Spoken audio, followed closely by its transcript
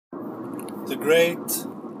The great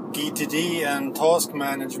GTD and Task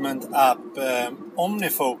Management app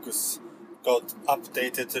OmniFocus got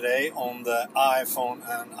updated today on the iPhone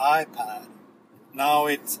and iPad. Now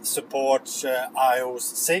it supports iOS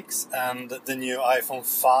 6 and the new iPhone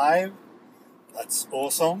 5. That's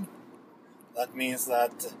awesome. That means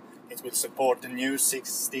that it will support the new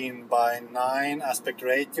 16:9 aspect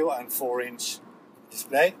ratio and 4-inch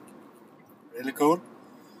display. Really cool.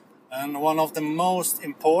 And one of the most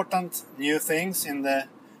important new things in the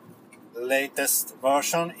latest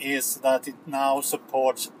version is that it now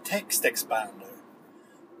supports TextExpander.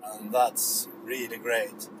 And that's really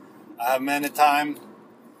great. I have many times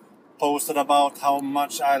posted about how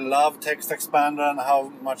much I love TextExpander and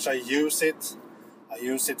how much I use it. I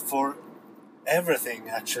use it for everything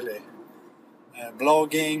actually.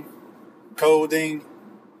 Blogging, coding,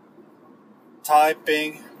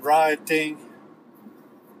 typing, writing,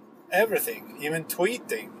 everything, even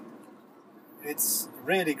tweeting. It's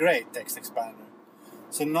really great, TextExpander.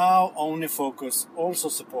 So now OmniFocus also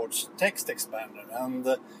supports TextExpander, and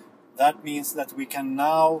that means that we can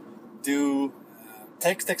now do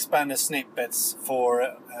TextExpander snippets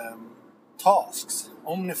for tasks,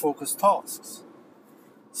 OmniFocus tasks.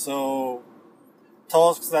 So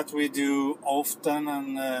tasks that we do often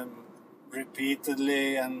and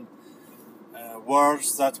repeatedly, and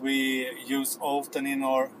words that we use often in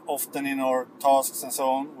our tasks and so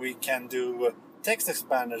on, we can do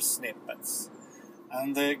TextExpander snippets.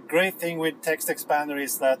 And the great thing with TextExpander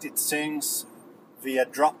is that it syncs via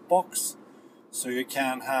Dropbox, so you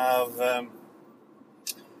can have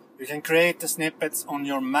you can create the snippets on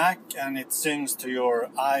your Mac and it syncs to your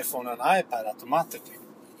iPhone and iPad automatically.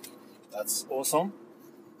 That's awesome.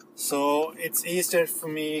 So it's easier for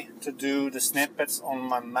me to do the snippets on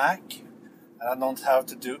my Mac. I don't have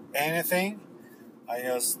to do anything. I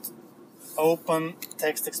just open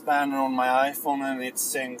TextExpander on my iPhone and it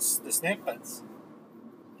syncs the snippets.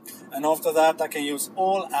 And after that I can use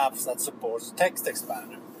all apps that support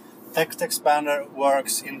TextExpander. TextExpander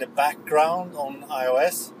works in the background on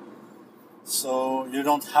iOS, so you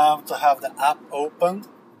don't have to have the app opened,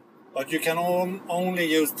 but you can only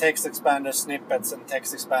use TextExpander snippets and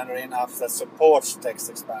TextExpander in apps that supports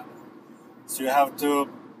TextExpander. So you have to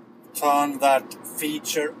turn that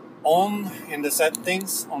feature on in the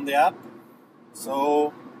settings on the app.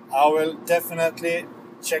 So I will definitely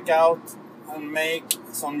check out and make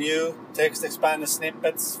some new TextExpander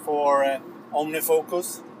snippets for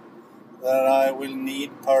OmniFocus that I will need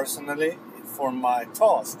personally for my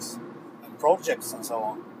tasks and projects and so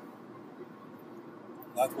on.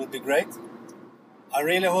 That would be great. I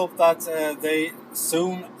really hope that they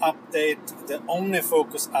soon update the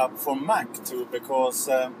OmniFocus app for Mac too, because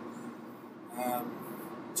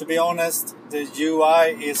to be honest, the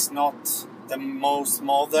UI is not the most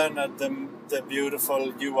modern and the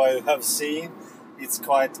beautiful UI you have seen. It's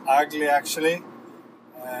quite ugly actually,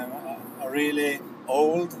 really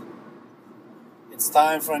old. It's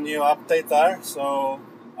time for a new update there, so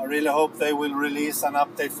I really hope they will release an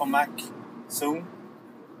update for Mac soon.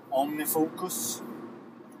 OmniFocus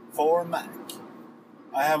for Mac.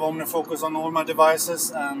 I have OmniFocus on all my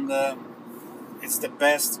devices, and it's the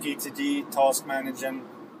best GTD task management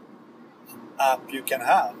app you can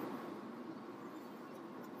have.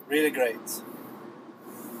 Really great.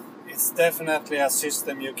 It's definitely a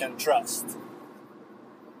system you can trust.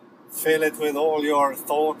 Fill it with all your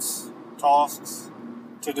thoughts, tasks,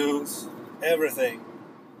 to-dos, everything,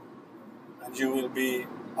 and you will be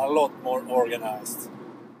a lot more organized.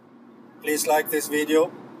 Please like this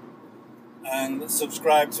video and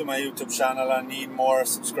subscribe to my YouTube channel. I need more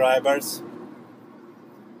subscribers.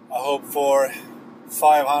 I hope for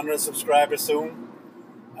 500 subscribers soon.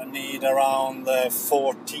 I need around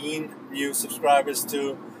 14 new subscribers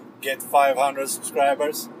to get 500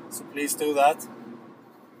 subscribers. So please do that.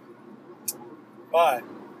 Bye.